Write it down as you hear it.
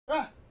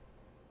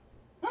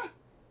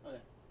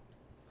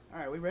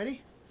we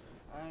ready?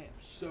 I am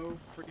so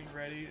freaking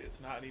ready, it's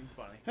not even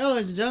funny. Hello,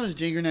 ladies and gentlemen,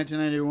 it's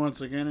Jinker1992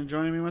 once again, and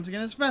joining me once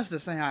again is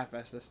Festus. Say hi,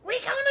 Festus. We're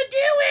gonna do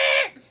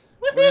it!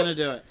 We're gonna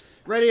do it.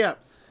 Ready up.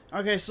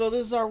 Okay, so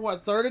this is our,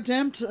 what, third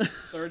attempt?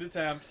 Third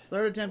attempt.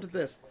 Third attempt at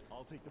this.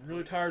 I'm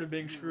really tired of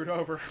being screwed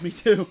over. Me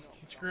too.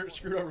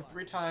 Screwed over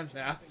 3 times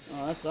now.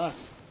 Oh, that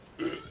sucks.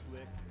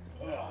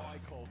 Oh,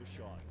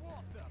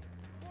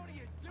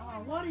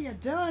 what are you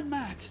doing,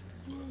 Matt?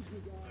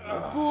 I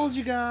fooled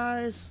you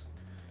guys.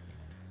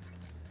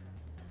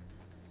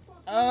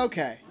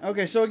 Okay,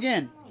 so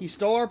again, he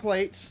stole our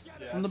plates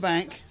from the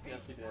bank.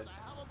 Yes, he did.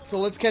 So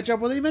let's catch up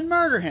with him and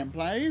murder him,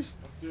 please.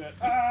 Let's do it.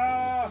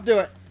 Let's do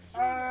it.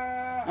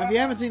 Now, if you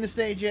haven't seen the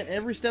stage yet,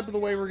 every step of the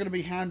way we're going to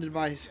be hounded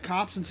by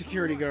cops and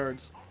security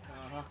guards.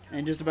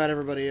 And just about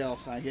everybody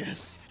else, I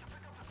guess.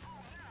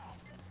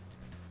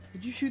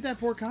 Did you shoot that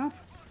poor cop?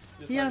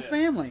 Yes, He had a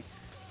family.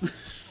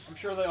 I'm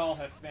sure they all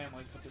have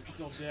families, but they're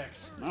still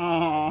dicks.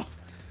 Aw.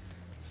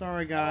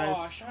 Sorry, guys.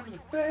 Oh, I shot him in the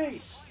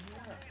face.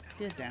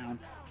 Get down.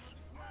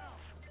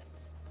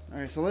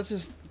 Alright, so let's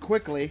just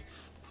quickly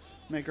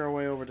make our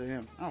way over to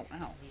him. Oh,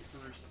 ow.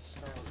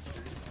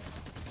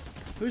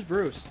 Who's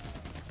Bruce?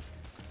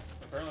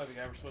 Apparently the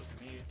guy we're supposed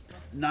to meet.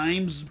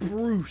 Name's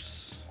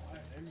Bruce. My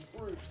name's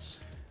Bruce.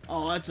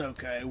 Oh, that's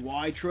okay.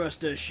 Why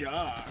trust a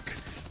shark?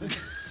 Did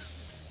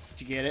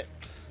you get it?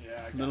 Yeah,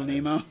 I got Little it.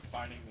 Nemo?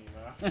 Finding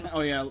Nemo.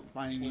 Oh, yeah,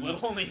 Finding Nemo.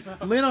 Little Nemo.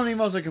 Little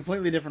Nemo's a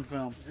completely different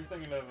film. You're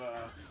thinking of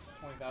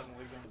 20,000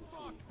 Leagues Under the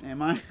Sea.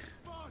 Am I?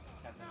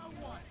 Captain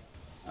Nemo.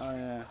 Oh,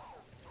 yeah.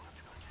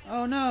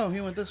 Oh, no,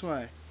 he went this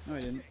way. No,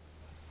 he didn't.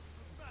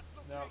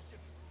 No.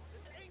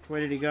 Which way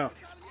did he go?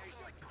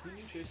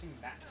 Continue chasing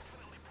that.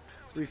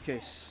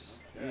 Briefcase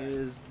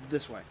is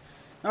this way.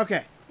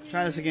 Okay,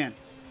 try this again.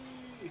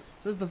 So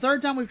this is the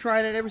third time we've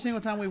tried it. Every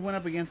single time we went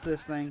up against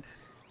this thing,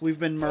 we've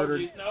been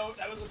murdered. Oh, no,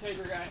 that was the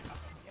taser guy.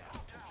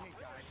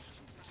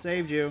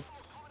 Saved you.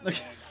 Look.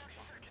 Thanks.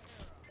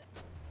 I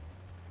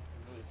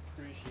really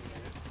appreciate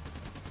it.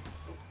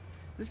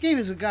 This game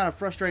has got a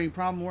frustrating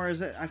problem,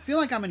 whereas I feel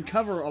like I'm in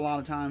cover a lot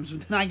of times,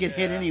 but then I get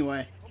hit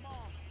anyway.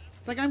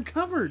 It's like I'm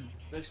covered.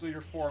 Basically,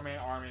 your 4-man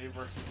army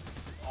versus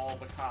all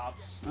the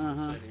cops in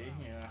the city,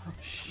 you know.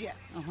 Shit.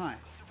 Oh, hi.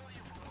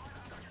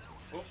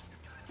 Oh.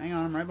 Hang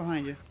on, I'm right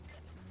behind you.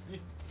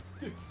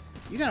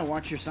 You gotta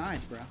watch your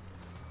sides, bro.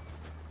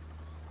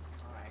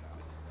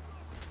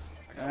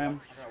 I gotta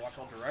watch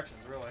all directions,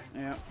 really.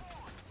 Yeah.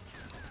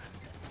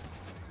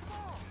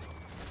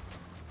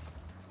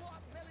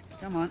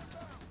 Come on.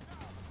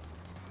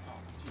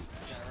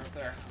 Yeah, right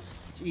there.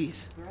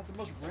 Jeez. They're at the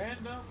most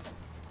random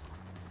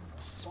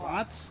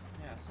Spots?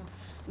 Yeah.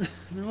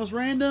 The most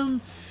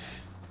random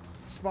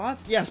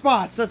spots? Yeah,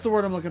 spots. That's the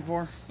word I'm looking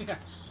for. Yeah.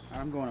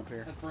 I'm going up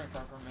here. That's brain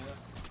fart for a minute.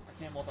 I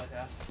can't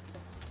multitask.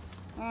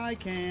 I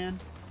can.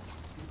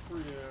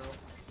 Good for you.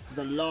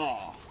 The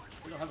law.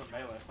 We don't have a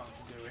melee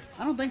function, do we?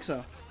 I don't think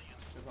so.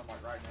 Because I'm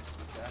like right next to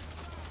this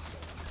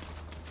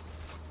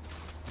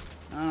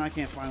guy. I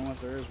can't find one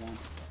if there is one.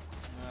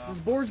 No. This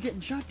board's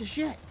getting shot to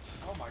shit.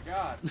 Oh my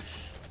god.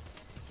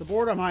 The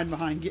board I'm hiding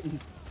behind getting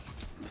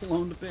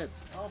blown to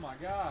bits. Oh my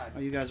god. Oh,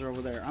 you guys are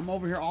over there. I'm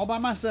over here all by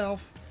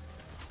myself.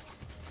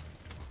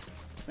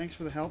 Thanks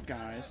for the help,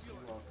 guys. You're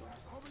welcome.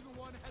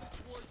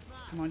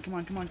 Come on, come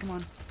on, come on, come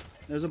on.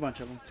 There's a bunch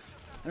of them.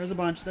 There's a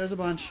bunch. There's a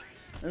bunch.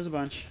 There's a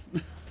bunch.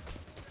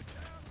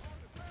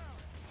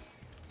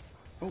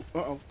 Oh,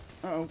 uh-oh.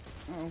 Uh-oh.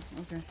 Uh-oh.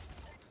 Okay.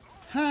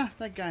 Ha!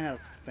 That guy had a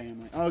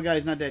family. Oh, God,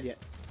 he's not dead yet.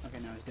 Okay,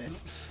 now he's dead.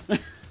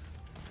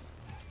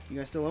 You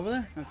guys still over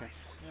there? Okay.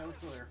 Yeah, we're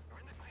still here.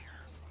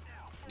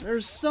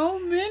 There's so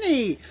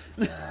many!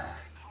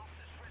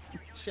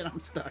 Shit, I'm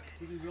stuck.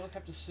 Did we really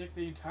have to sick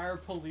the entire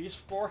police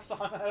force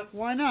on us?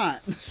 Why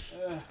not?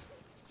 Ugh.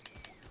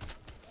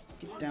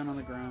 Get down on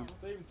the ground.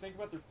 Don't they even think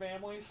about their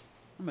families?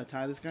 I'm gonna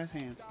tie this guy's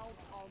hands.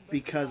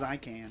 Because I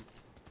can.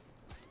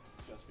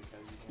 Just because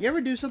you can. You ever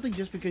do something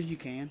just because you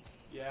can?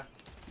 Yeah,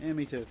 Yeah,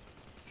 me too.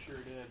 sure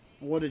did.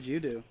 What did you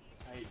do?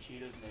 I ate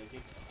Cheetos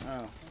naked.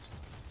 Oh.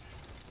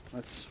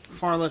 That's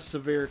far less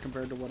severe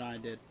compared to what I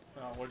did.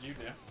 Oh, what'd you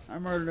do? I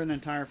murdered an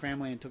entire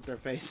family and took their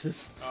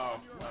faces. Oh,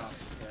 well,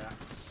 yeah.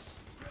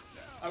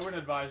 I wouldn't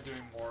advise doing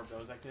more of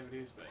those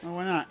activities, but Oh,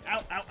 why not? Ow,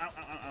 ow, ow, ow,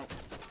 ow, ow.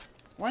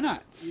 Why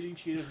not? eating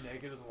Cheetos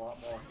naked is a lot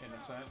more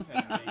innocent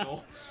and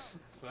legal.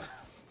 So,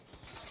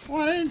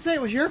 Well, I didn't say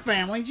it was your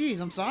family. Jeez,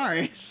 I'm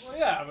sorry. well,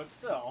 yeah, but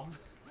still.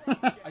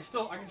 I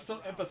can still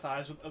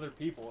empathize with other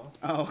people.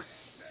 Oh.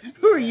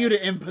 Who are you to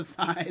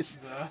empathize?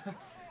 So,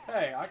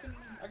 hey, I can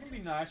be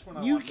nice when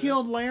I You want to.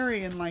 killed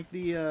Larry in, like,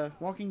 the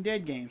Walking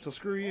Dead game, so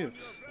screw you.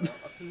 That's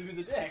because he was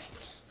a dick.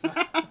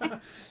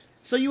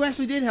 So you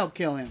actually did help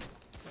kill him.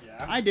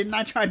 Yeah. I didn't.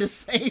 I tried to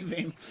save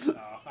him. No,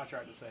 I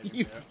tried to save him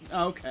You, too.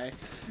 okay.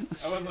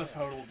 I wasn't a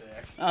total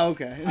dick.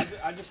 Okay.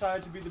 I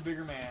decided to be the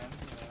bigger man,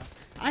 you know.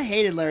 I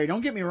hated Larry.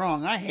 Don't get me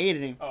wrong. I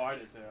hated him. Oh, I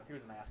did too. He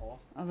was an asshole.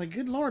 I was like,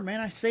 good Lord,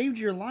 man. I saved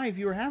your life.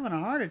 You were having a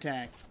heart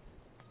attack.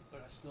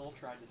 But I still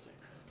tried to save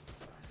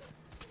him.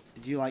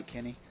 Did you like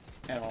Kenny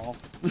at all?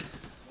 Yeah,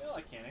 I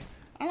like Kenny.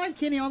 I like liked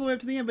Kenny all the way up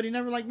to the end, but he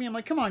never liked me. I'm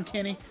like, come on,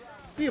 Kenny.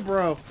 Be a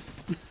bro.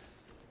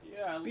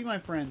 Yeah. Be my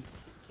friend.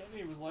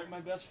 Kenny was like my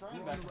best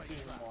friend back in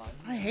season 1.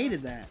 I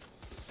hated that.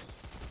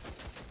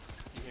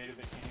 You hated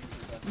that Kenny was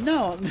your best friend?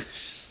 No.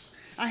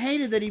 I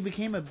hated that he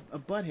became a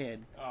butthead.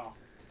 Oh.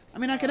 I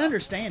mean, I could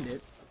understand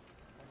it.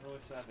 I'm really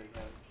sad that he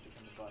has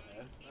become a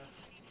butthead.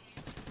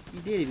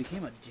 He did. He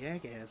became a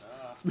jackass.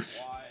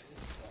 Why?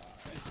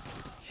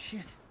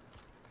 Shit.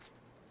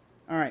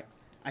 Alright.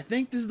 I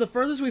think this is the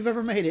furthest we've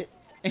ever made it.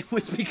 It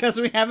was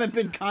because we haven't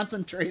been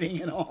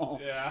concentrating at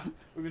all. Yeah.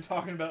 We've been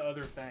talking about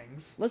other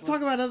things. Let's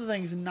talk about other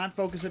things and not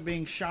focus at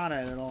being shot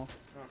at all.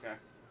 Okay.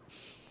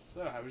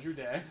 So, how was your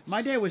day?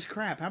 My day was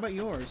crap. How about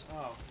yours?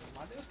 Oh,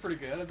 my day was pretty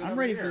good. I've been I'm over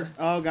ready here. for this.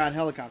 Oh, God,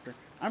 helicopter.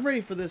 I'm ready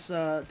for this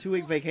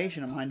 2-week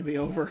vacation of mine to be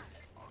over.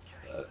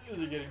 Is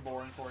it getting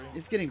boring for you?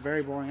 It's getting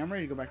very boring. I'm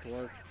ready to go back to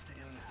work.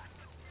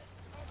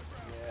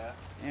 Yeah.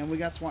 And we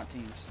got SWAT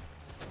teams.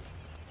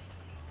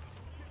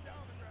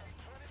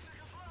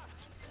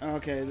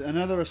 Okay,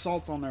 another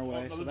assault's on their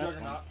way, so that's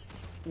fine.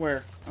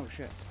 Where? Oh,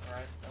 shit.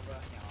 Alright,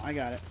 I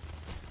got it.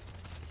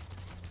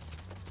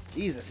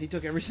 Jesus, he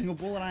took every single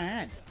bullet I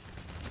had.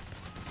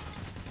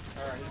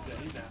 Alright,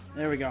 he's down.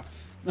 There we go.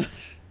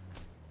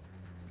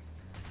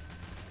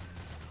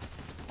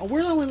 Oh,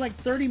 we're only like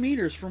 30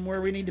 meters from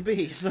where we need to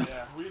be, so...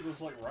 Yeah, we just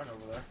like run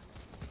over there.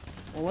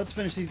 Well, let's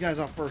finish these guys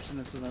off first,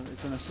 and it's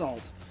an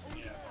assault.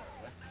 Yeah.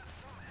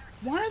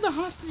 Why are the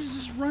hostages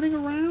just running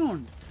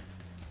around?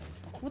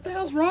 What the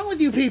hell's wrong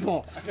with you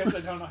people? I guess I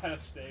don't know how to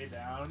stay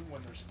down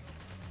when there's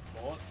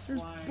bullets There's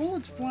flying.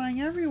 bullets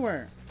flying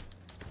everywhere.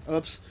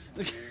 Oops.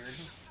 Weird.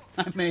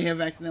 I may have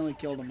accidentally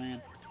killed a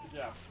man.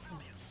 Yeah.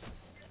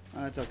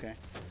 Oh, that's okay.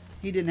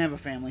 He didn't have a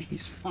family.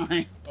 He's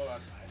fine. Oh,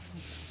 that's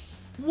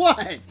nice.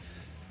 What?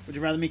 Would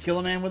you rather me kill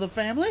a man with a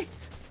family?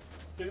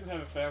 He didn't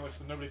have a family,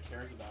 so nobody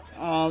cares about him.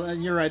 Oh,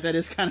 you're right. That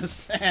is kind of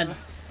sad.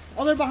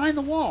 Oh, they're behind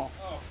the wall.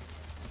 Oh.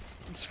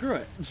 Screw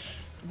it.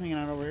 I'm hanging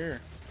out over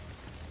here.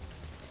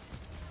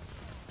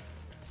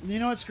 You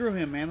know what? Screw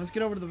him, man. Let's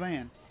get over to the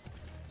van.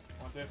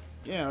 Want to?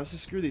 Yeah, let's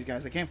just screw these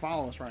guys. They can't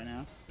follow us right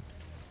now.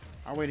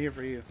 I'll wait here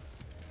for you.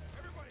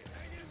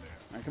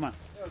 Alright, come on.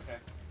 Okay.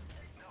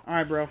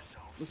 Alright, bro.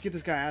 Let's get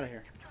this guy out of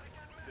here.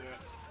 Let's do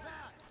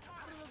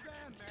it.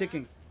 It's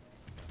ticking.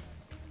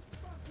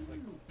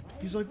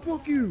 He's like,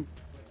 fuck you!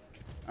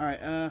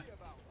 Alright,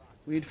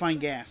 we need to find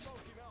gas.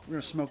 We're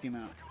gonna smoke him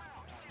out.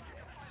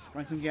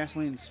 Find some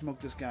gasoline and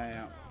smoke this guy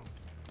out.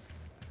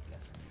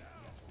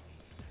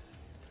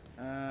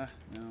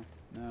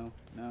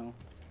 No.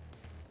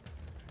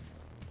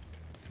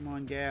 Come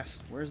on, gas.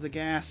 Where's the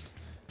gas?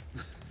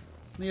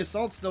 The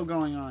assault's still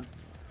going on.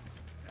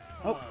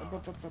 Oh, up.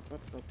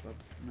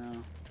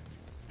 No.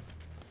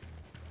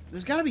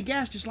 There's gotta be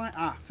gas just lying.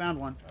 Ah, found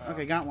one.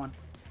 Okay, got one.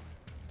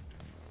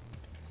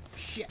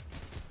 Shit.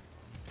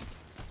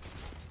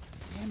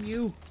 Damn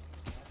you.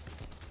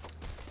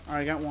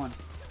 Alright, I got one.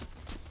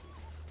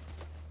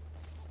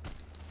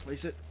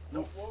 Place it.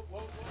 Nope.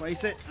 Whoa.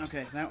 Place it.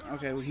 Okay.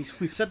 Okay.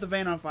 We set the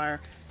van on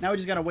fire. Now we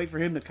just gotta wait for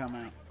him to come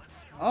out.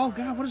 Oh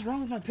God, what is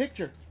wrong with my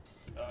picture?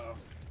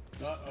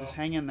 Just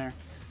hang in there.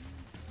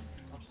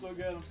 I'm still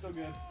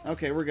good.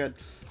 Okay, we're good.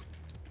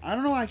 I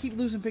don't know why I keep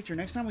losing picture.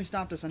 Next time we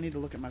stop this, I need to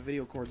look at my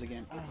video cords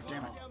again. Oh,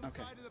 damn it.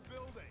 Okay.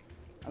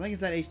 I think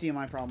it's that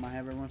HDMI problem I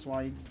have every once in a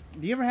while.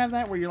 Do you ever have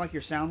that where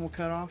your sound will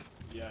cut off?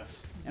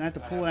 Yes. And I have to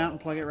pull it out and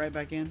plug it right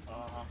back in?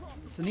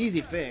 It's an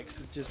easy fix.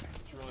 It's just...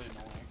 It's really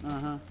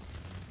annoying.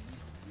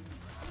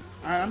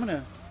 Alright, I'm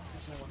gonna...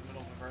 Especially in the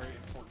middle of a very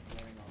important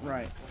gaming moment.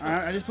 Right.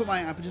 Alright,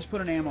 I just put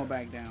an ammo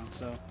bag down,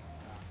 so...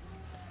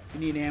 If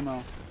you need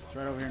ammo, it's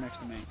right over here next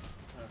to me.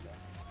 Okay.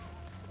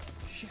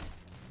 Shit.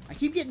 I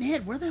keep getting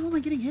hit. Where the hell am I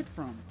getting hit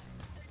from?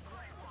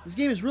 This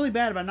game is really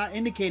bad about not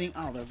indicating...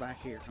 Oh, they're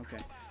back here. Okay.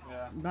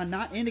 Yeah. About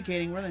not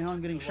indicating where the hell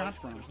I'm getting shot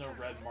from. There's no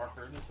red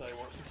marker to say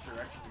which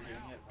direction you're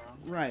getting hit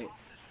from. Right.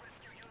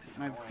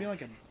 And I feel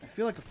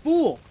like a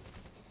fool.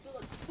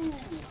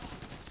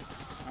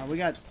 We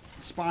got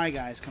spy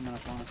guys coming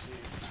up on us.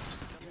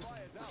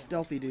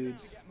 Stealthy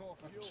dudes.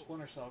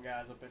 Splinter Cell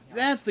guys up in here.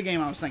 That's the game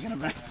I was thinking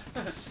about.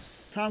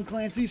 Tom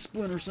Clancy's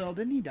Splinter Cell.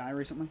 Didn't he die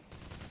recently?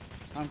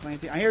 Tom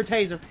Clancy. I hear a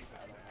taser.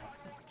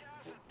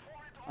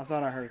 I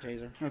thought I heard a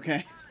taser.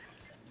 Okay.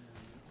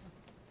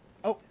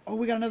 Oh,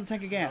 we got another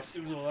tank of gas.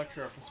 It was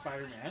Electro from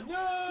Spider-Man.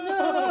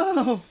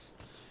 No!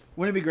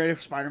 Wouldn't it be great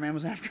if Spider-Man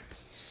was after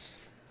us?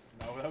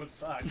 No, that would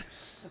suck.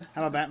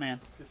 How about Batman?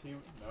 No,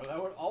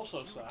 that would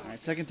also suck.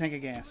 Alright, second tank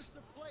of gas.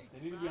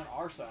 They need to be on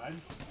our side.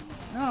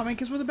 No, I mean,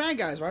 because we're the bad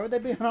guys. Why would they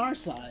be on our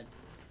side?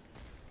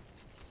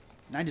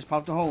 And I just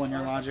popped a hole in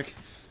your logic.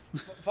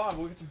 Fine,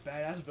 we'll get some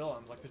badass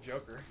villains like the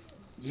Joker.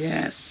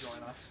 Yes!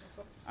 Join us.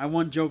 I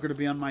want Joker to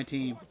be on my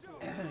team.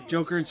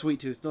 Joker and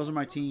Sweet Tooth. Those are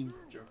my team.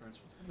 Joker and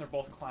they're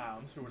both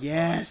clowns. Who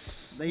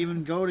Yes! They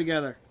even go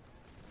together.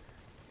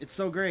 It's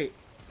so great.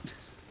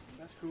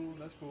 That's cool.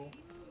 That's cool.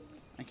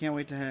 I can't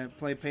wait to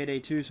play Payday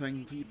 2 so I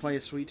can play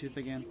as Sweet Tooth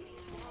again.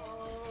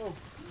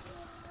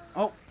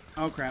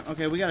 Oh crap.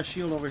 Okay, we got a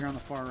shield over here on the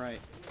far right.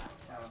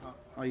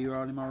 Oh, you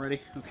got him already?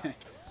 Okay.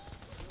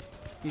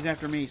 He's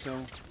after me, so...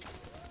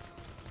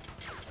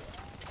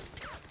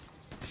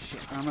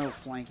 Shit, I'm a little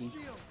flanky.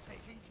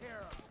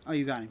 Oh,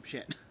 you got him.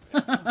 Shit.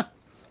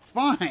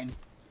 Fine.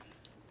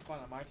 Fine,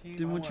 on my team,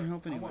 Didn't want your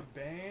help anyway. I want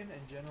Bane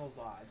and General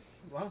Zod.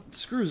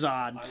 Screw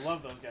Zod. I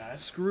love those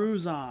guys. Screw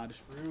Zod.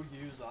 Screw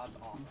you, Zod's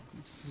awesome.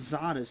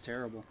 Zod is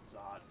terrible.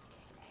 Zod.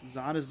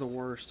 Zod is the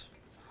worst.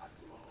 Zod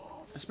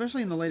rules.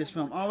 Especially in the latest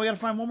film. Oh, we gotta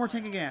find one more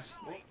tank of gas.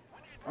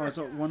 Oh, it's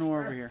one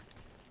more over here.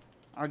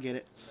 I'll get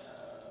it.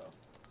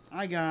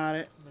 I got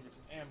it. Let me get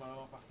some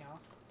ammo if I can.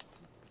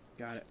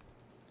 Got it.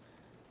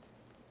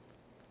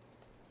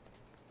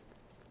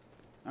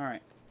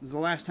 Alright. This is the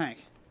last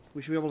tank.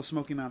 We should be able to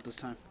smoke him out this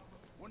time.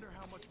 Wonder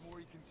how much more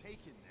you can take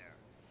in there.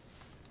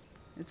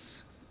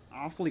 It's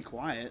awfully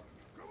quiet.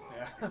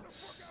 Yeah.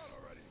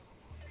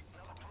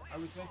 I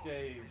would think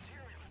a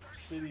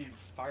city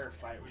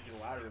firefight would be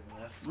louder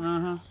than this.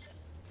 Uh-huh.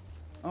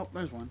 Oh,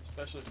 there's one.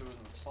 Especially if it was an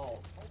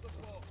assault.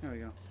 There we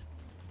go.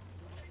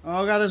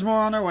 Oh god, there's more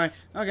on their way.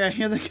 Okay,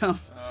 here they come.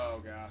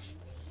 Oh gosh.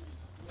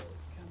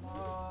 Come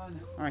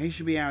on. Alright, he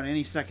should be out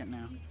any second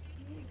now.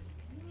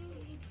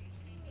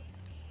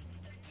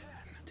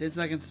 10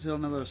 seconds until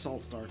another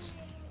assault starts.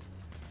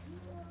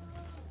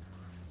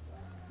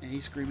 And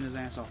he's screaming his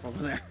ass off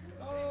over there.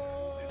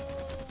 Oh.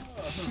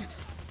 Shit.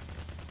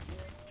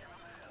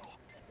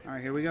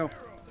 Alright, here we go. Down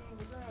on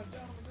the ground,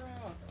 down on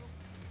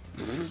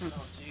the ground.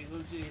 Oh jeez,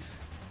 oh jeez.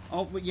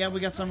 Oh, but yeah, we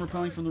got some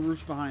repelling from the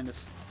roofs behind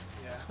us.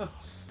 Yeah.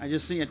 I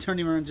turned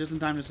him around just in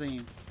time to see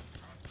him.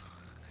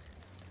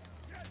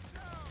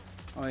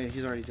 Oh yeah,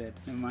 he's already dead.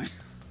 Never mind.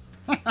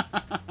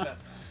 That's nice.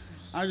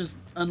 I just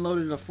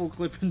unloaded a full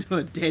clip into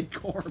a dead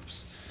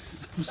corpse.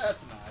 That's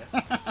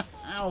nice.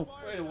 Ow.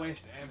 Way to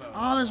waste ammo.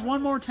 Oh, there's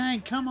one more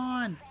tank. Come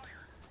on.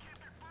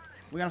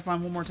 We gotta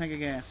find one more tank of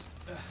gas.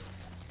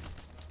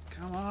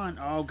 Come on.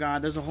 Oh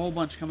god, there's a whole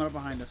bunch coming up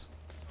behind us.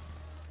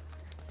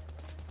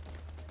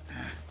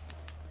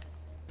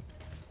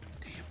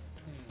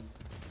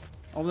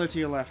 Over there to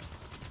your left.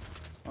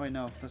 Oh wait,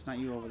 no, that's not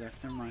you over there.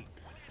 Never mind.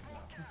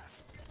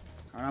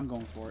 Alright, I'm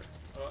going for it.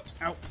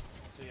 Ow.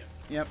 See it.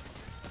 Yep.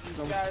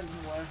 These guys in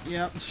the way.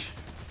 Yep.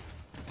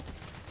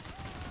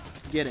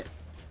 Get it.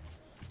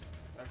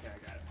 Okay,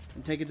 I got it.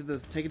 And take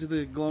it to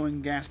the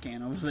glowing gas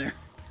can over there.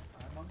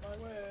 I'm on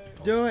my way.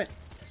 Do it.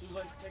 As soon as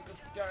I can take this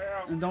guy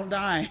out. And don't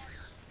die.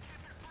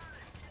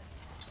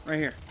 Right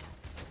here.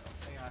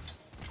 Hang on.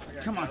 I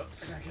gotta Come on. I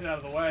gotta get out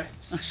of the way.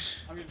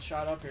 I'm getting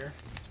shot up here.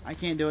 I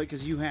can't do it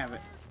because you have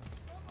it.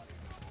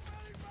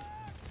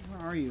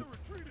 Where are you?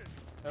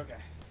 Okay.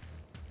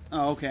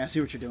 Oh, okay. I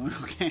see what you're doing.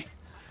 Okay.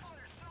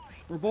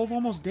 We're both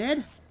almost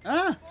dead?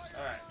 Ah!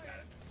 Alright, got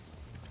it.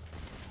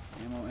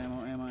 Ammo,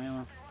 ammo, ammo,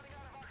 ammo.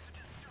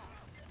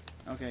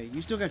 Okay,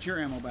 you still got your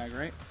ammo bag,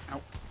 right?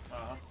 Ow.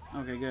 Uh-huh.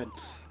 Okay, good.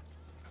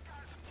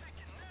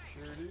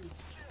 Sure do.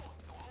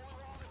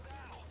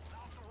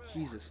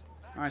 Jesus.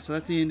 Alright, so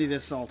that's the end of the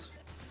assault.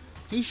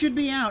 He should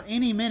be out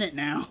any minute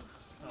now.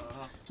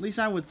 Uh-huh. At least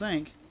I would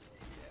think.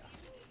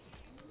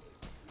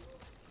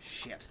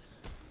 Shit.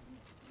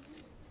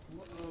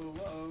 Uh-oh,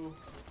 uh-oh.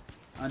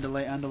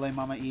 Underlay, underlay,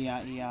 mama,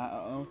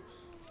 uh-oh.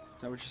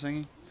 Is that what you're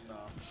singing? No.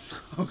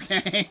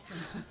 Okay.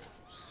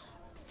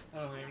 I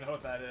don't even know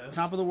what that is.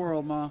 Top of the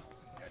world, ma.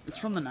 It's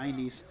from the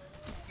 90s.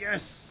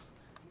 Yes!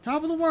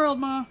 Top of the world,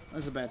 ma!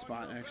 That's a bad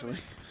spot, actually.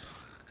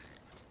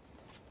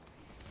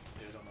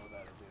 Yeah, I don't know what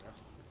that is either.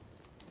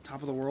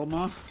 Top of the world,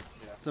 ma?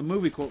 Yeah. It's a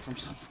movie quote from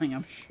something,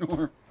 I'm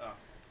sure. Oh.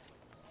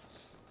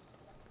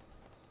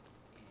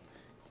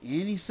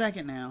 Any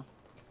second now.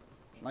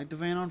 Light the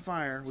van on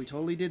fire. We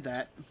totally did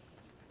that.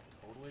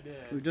 Totally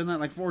did. We've done that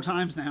like 4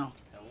 times now.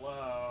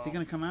 Hello. Is he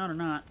gonna come out or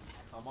not?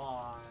 Come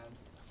on.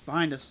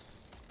 Behind us.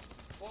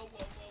 Whoa, whoa,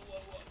 whoa,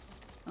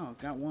 whoa, whoa. Oh,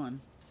 got one.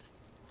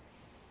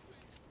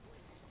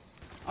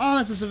 Oh,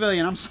 that's a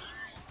civilian. I'm sorry.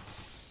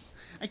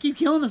 I keep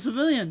killing the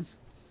civilians.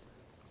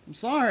 I'm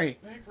sorry.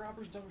 Bank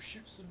robbers don't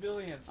shoot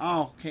civilians.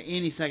 Oh, okay.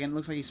 Any second.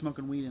 Looks like he's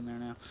smoking weed in there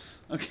now.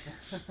 Okay.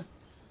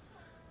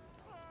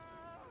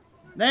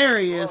 There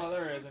he is. Oh,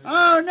 there he is.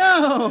 Oh,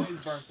 no.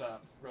 He's burnt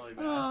up really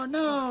bad. Oh,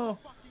 no.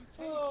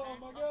 Oh,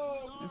 my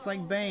God. It's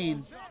like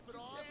Bane.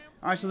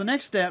 Alright, so the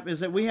next step is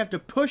that we have to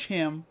push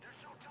him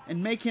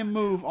and make him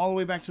move all the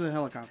way back to the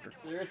helicopter.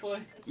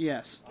 Seriously?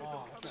 Yes.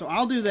 Oh, So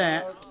I'll do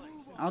that.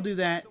 I'll do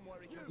that.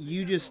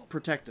 You just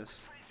protect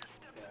us.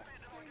 Yeah.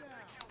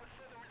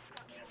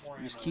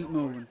 Just keep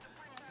moving.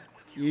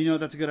 You know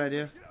that's a good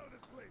idea?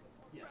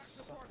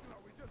 Yes.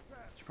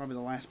 It's probably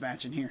the last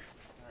batch in here.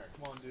 Alright,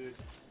 come on, dude.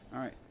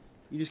 Alright.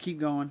 You just keep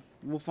going.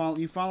 We'll follow.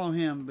 You follow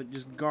him, but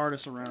just guard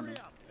us around him.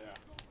 Yeah.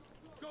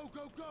 Go,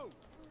 go, go!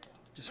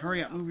 Just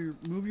hurry up.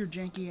 Move your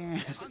janky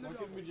ass. Why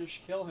couldn't we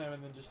just kill him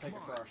and then just take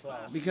it for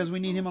ourselves? Because we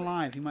need him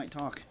alive. He might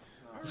talk.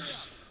 No.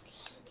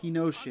 He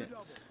knows shit.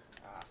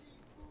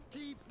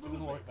 He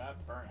doesn't look that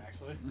burnt,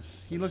 actually.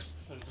 He looks...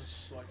 There's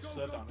just, like,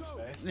 soot on his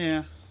face.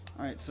 Yeah.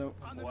 Alright, so...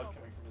 Blood coming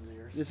from his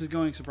ears. This is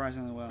going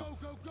surprisingly well.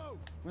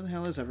 Where the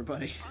hell is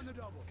everybody?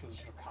 Because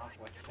there's no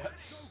conflict yet.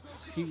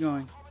 Just keep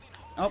going.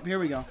 Oh, here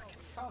we go.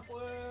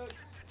 Conflict!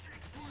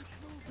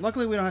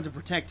 Luckily, we don't have to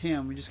protect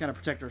him. We just got to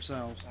protect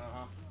ourselves.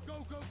 Uh-huh.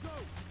 Go, go, go!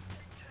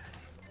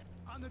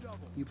 On the double.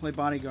 You play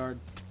bodyguard.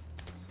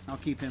 I'll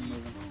keep him moving.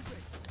 Moving.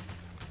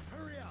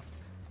 Hurry up.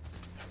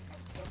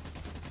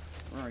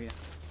 Where are you?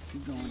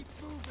 Keep going.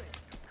 Keep moving.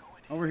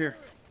 Over here.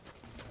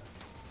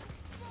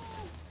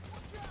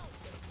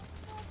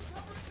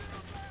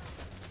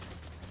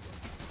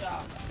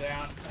 Ah,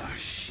 down. Ah,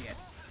 shit.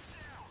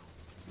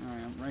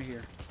 Alright, I'm right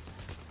here.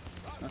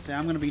 Let's say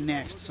I'm going to be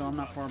next, so I'm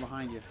not far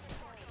behind you.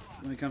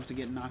 When it comes to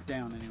getting knocked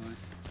down, anyway.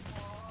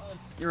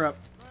 You're up.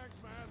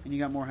 And you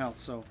got more health,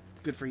 so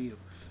good for you.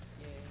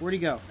 Where'd he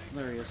go?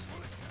 There he is.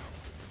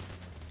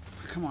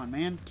 Come on,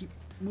 man.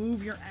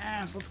 Move your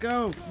ass. Let's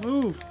go.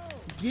 Move.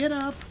 Get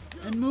up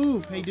and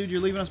move. Hey, dude,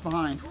 you're leaving us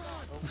behind. Keep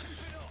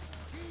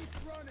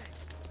running.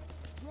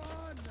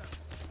 Run.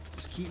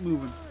 Just keep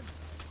moving.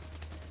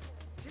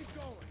 Keep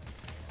going.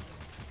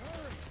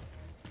 Hurry.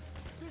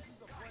 This is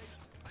the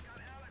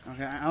place.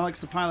 Okay, Alex,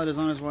 the pilot, is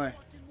on his way.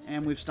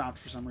 And we've stopped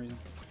for some reason.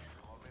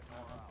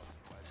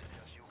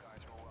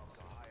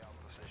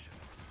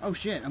 Oh,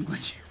 shit. I'm glad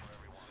you...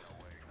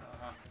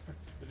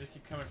 They just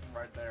keep coming from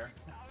right there.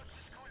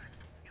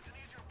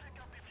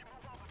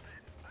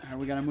 Alright,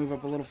 we gotta move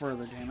up a little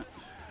further, damn it.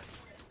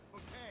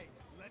 Okay,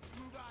 let's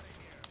move out of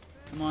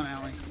here. Come on,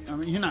 Allie. I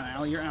mean, you're not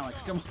Allie, you're Alex.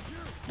 Come on.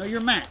 No,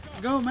 you're Matt.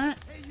 Go, Matt.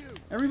 Hey, you.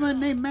 Everybody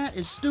named Matt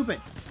is stupid.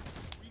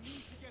 We need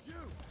to get you.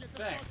 Get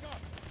the Thanks. fuck up.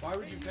 Why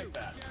would you pick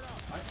that?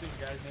 I think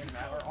guys named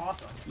Matt are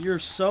awesome. You're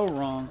so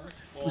wrong.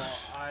 Well,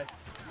 I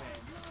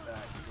think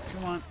that...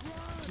 Come on.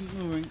 Keep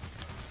moving.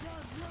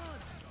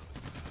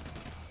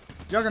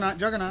 Juggernaut,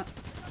 Juggernaut.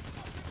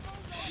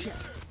 Shit.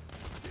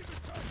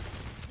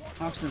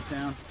 Hoxton's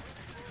down.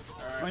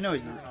 Alright, Oh, I know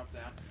he's not. Juggernaut's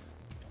down.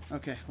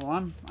 Okay,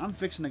 well, I'm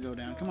fixing to go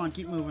down. Come on,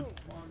 keep moving.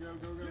 Come on, go,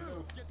 go, go,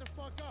 go. Get the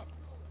fuck up.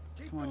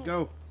 Keep Come on, going.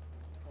 go.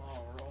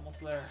 Oh, we're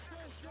almost there.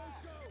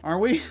 Are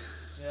we?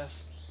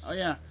 Yes, Oh,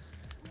 yeah.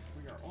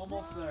 we are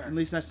almost there. At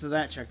least that's to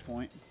that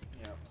checkpoint.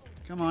 Yep.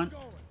 Come on.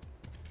 Going.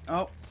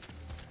 Oh.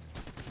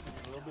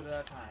 A little bit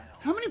at a time.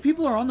 How many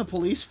people are on the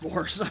police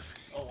force?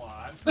 A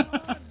lot.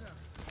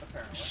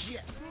 Apparently.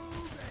 Shit.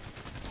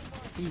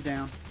 He's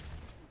down.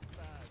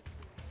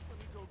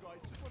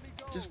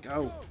 Just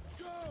go.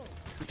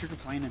 But you're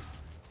complaining.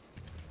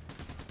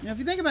 You know, if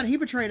you think about it, he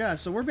betrayed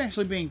us, so we're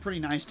actually being pretty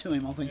nice to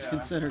him, all things Yeah.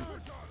 considered.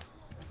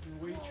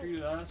 The way he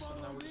treated us,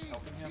 and now we're just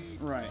helping him.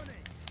 Right.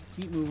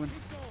 Keep moving.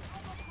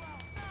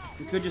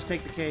 We could just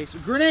take the case.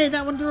 Grenade!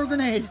 That one threw a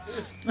grenade!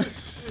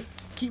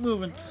 Keep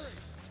moving.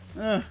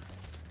 Alright,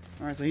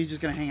 so he's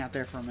just going to hang out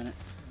there for a minute.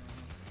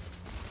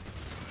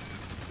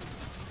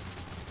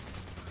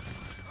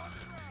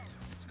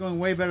 It's going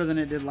way better than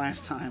it did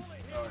last time.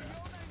 Oh,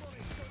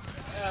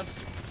 yeah.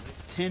 Absolutely.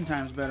 10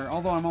 times better,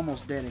 although I'm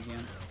almost dead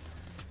again.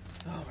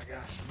 Oh my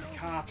gosh, the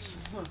cops.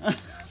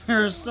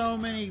 There's so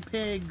many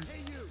pigs.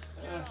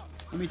 Uh,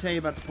 Let me tell you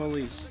about the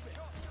police.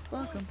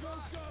 Fuck them.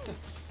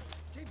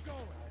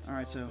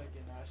 Alright, so...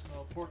 I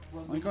smell pork.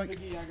 Run, Oink, little oink.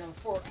 piggy, I got a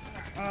fork.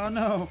 Oh,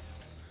 no.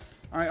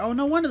 Alright, oh,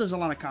 no wonder there's a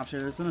lot of cops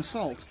here. It's an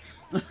assault.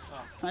 I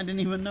didn't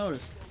even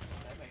notice.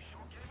 That makes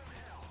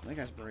sense. That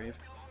guy's brave.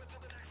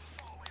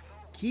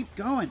 Keep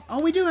going.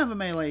 Oh, we do have a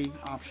melee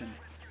option.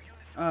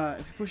 If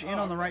you push in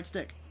on the right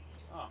stick.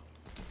 Oh,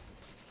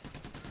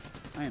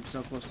 I am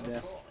so close to of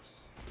death. course.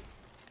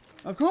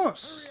 Of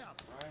course. Right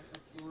up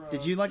the road.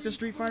 Did you like the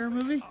Street Fighter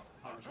movie?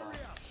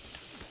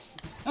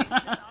 I'm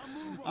sorry.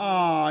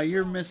 Aw,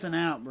 you're missing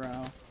out, bro.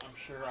 I'm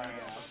sure I am.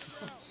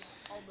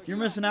 You're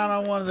missing out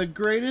on one of the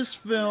greatest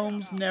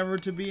films never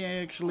to be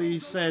actually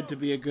said to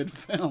be a good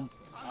film.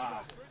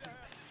 Ah.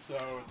 So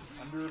it's an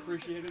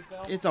underappreciated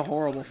film? It's a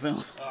horrible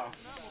film. Oh.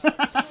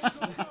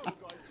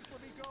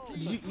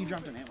 You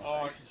dropped an ammo. Oh,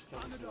 I just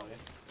killed somebody.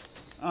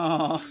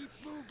 Aw.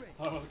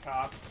 That was a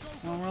cop.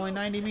 Well, we're only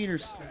 90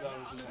 meters. Turns out it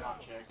was just a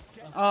hot chick.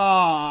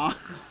 Aw.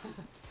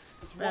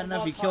 It's Bad one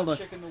enough you most killed hot a-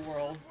 chick in the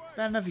world.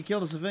 Bad enough you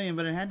killed a civilian,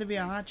 but it had to be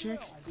a hot chick?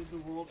 I did the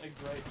world a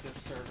great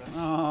disservice.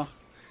 Aw.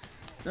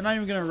 They're not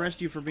even going to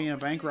arrest you for being a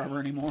bank robber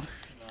anymore.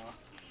 No.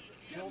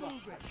 Killed a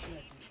hot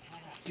chick.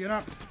 Get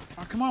up.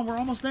 Oh, come on, we're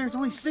almost there. It's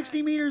only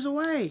 60 meters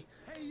away.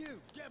 Hey,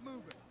 you. Get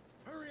moving.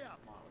 Hurry up.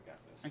 Come on, we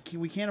got this.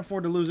 We can't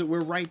afford to lose it.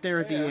 We're right there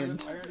at the Hey,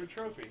 end. I earned a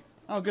trophy.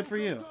 Oh, good for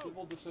you.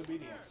 Civil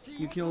disobedience.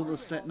 You killed a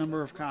set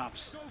number of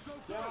cops.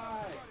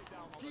 Die!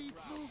 Keep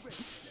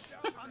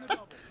moving. On the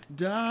double.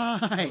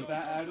 Die. With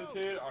that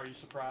attitude, are you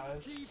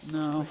surprised?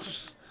 No.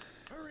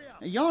 Hurry up.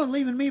 Y'all are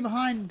leaving me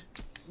behind.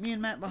 Me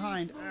and Matt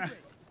behind.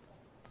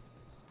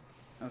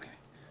 Okay.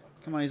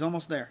 Come on, he's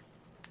almost there.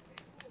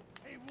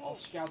 Hey, I'll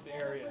Wolf. scout the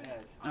area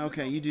ahead.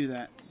 Okay, you do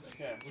that.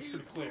 Okay, looks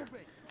pretty clear.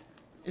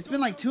 It's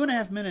been like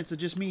 2.5 minutes of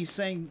just me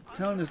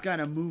telling this guy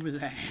to move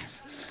his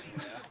ass.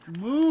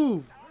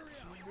 Move!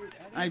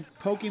 I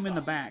poke him in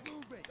the back.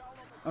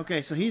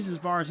 Okay, so he's as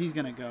far as he's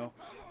gonna go.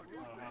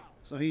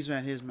 So he's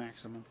at his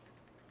maximum.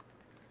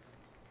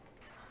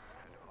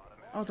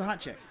 Oh, it's a hot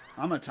chick.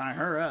 I'm gonna tie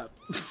her up.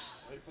 Wait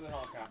for the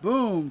helicopter.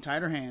 Boom!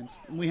 Tied her hands.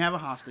 And we have a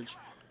hostage. So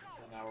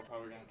now we're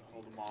probably going to have to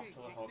hold them off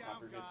till the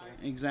helicopter gets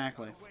here.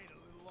 Exactly. Wait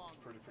a little longer.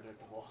 pretty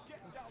predictable. Get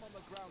down on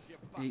the ground, you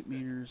 8 bastard.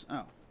 meters.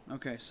 Oh,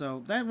 okay.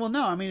 So that. Well,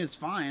 no. I mean, it's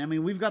fine. I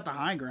mean, we've got the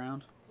high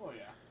ground. Well,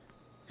 yeah.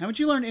 Haven't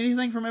you learned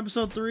anything from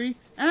episode 3?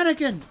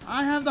 Anakin,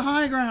 I have the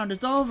high ground.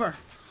 It's over.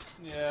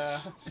 Yeah.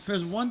 If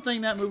there's one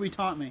thing that movie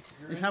taught me,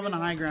 Your is having a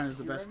enemy high ground is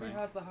the if your best enemy thing.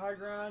 has the high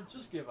ground,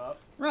 just give up.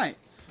 Right.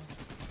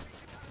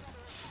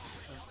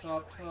 And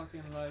stop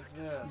talking like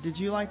this. Did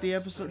you like the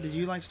episode? Did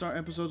you like Star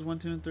episodes 1,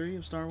 2, and 3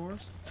 of Star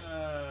Wars?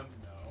 No.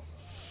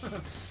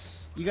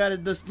 You got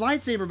it. The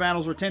lightsaber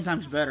battles were 10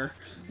 times better.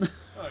 Oh,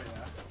 yeah.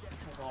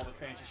 With all the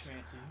fancy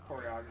schmancy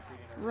choreography and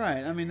everything.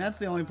 Right. I mean, that's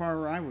the only part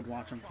where I would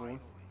watch them for.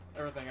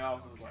 Everything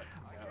else is like,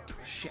 no.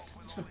 Shit.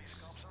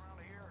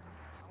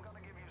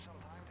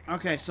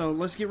 Okay, so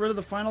let's get rid of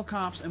the final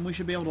cops, and we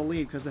should be able to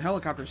leave because the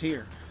helicopter's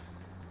here.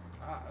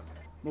 Ah,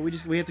 okay. But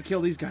we have to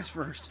kill these guys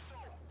first.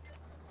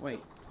 Wait.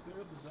 Clear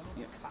the zone.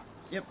 Yep.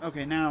 Yep.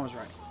 Okay, now I was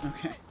right.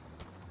 Okay.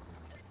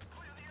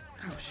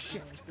 Oh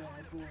shit. Bad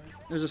boys.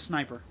 There's a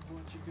sniper.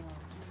 What you gonna do?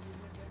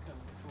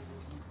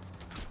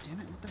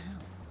 Damn it! What the hell?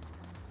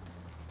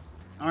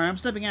 All right, I'm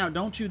stepping out.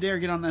 Don't you dare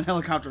get on that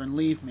helicopter and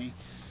leave me.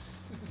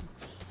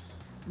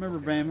 Remember,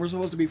 Ben, we're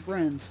supposed to be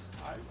friends.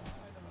 I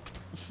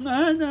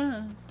Nah, know. nah.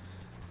 It's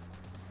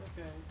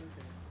okay, it's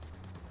okay.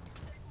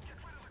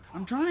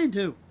 I'm trying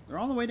to. They're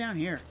all the way down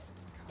here.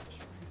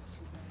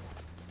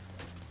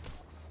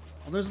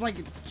 Well, there's like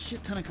a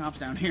shit ton of cops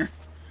down here.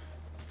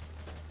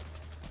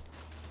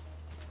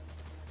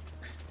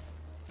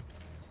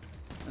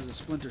 There's a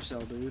splinter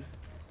cell, dude.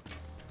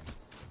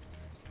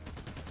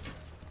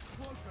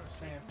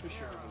 Sam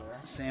Fisher over there.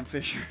 Sam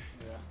Fisher.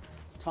 Yeah.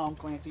 Tom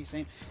Clancy,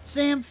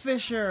 Sam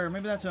Fisher.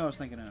 Maybe that's who I was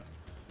thinking of.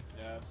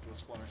 Yeah, that's the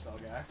Splinter Cell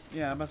guy.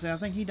 Yeah, I'm about to say, I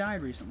think he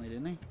died recently,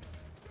 didn't he?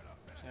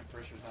 Sam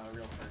Fisher's not a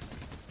real person.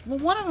 Well,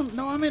 one of them.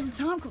 No, I mean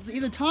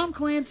either Tom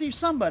Clancy or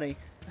somebody.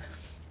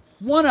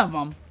 One of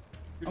them.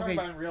 You're Okay. talking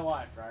about in real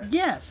life, right?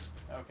 Yes.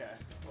 Okay.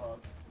 Well,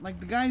 Like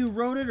the guy who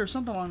wrote it or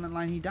something along that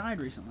line. He died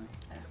recently.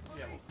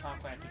 yeah, well, Tom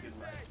Clancy did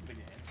write the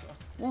game, so.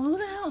 Well, who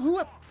the hell?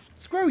 Who?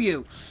 Screw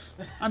you.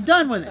 I'm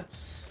done with it.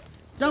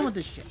 Done with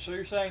this shit. So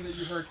you're saying that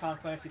you heard Tom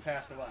Clancy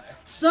passed away?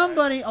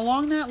 Somebody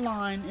along that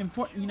line.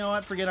 You know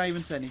what? Forget I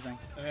even said anything.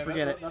 Okay,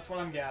 Forget it. That's what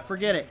I'm gathering.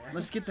 Forget it. Here.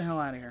 Let's get the hell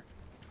out of here.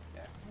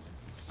 Yeah.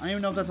 I don't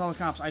even know if that's all the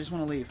cops. I just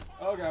want to leave.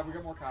 Oh god, we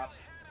got more cops.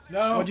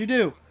 No. What'd you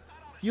do?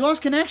 You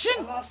lost connection?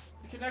 I lost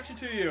the connection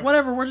to you.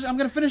 Whatever. I'm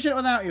gonna finish it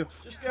without you.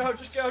 Just go,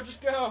 just go,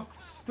 just go.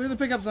 Clear the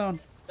pickup zone.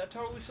 That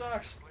totally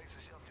sucks.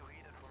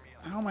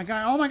 Oh my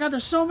god. Oh my god.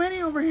 There's so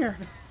many over here.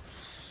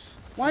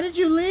 Why did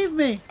you leave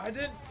me? I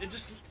did. It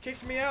just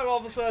kicked me out all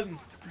of a sudden.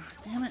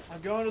 Damn it.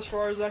 I'm going as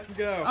far as I can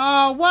go.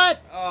 Oh,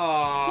 what?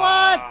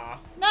 Aww.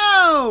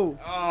 No!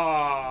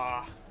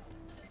 Aww.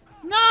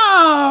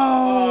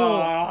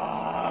 No!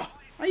 Aww.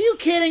 Are you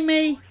kidding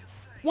me?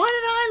 Why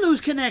did I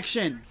lose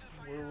connection?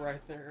 We're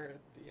right there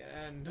at the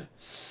end.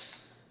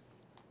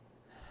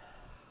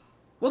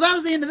 Well, that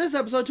was the end of this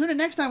episode. Tune in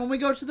next time when we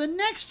go to the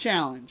next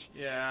challenge.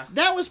 Yeah.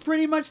 That was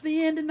pretty much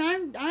the end, and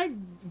I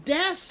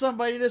dashed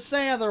somebody to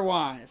say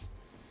otherwise.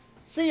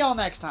 See y'all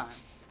next time.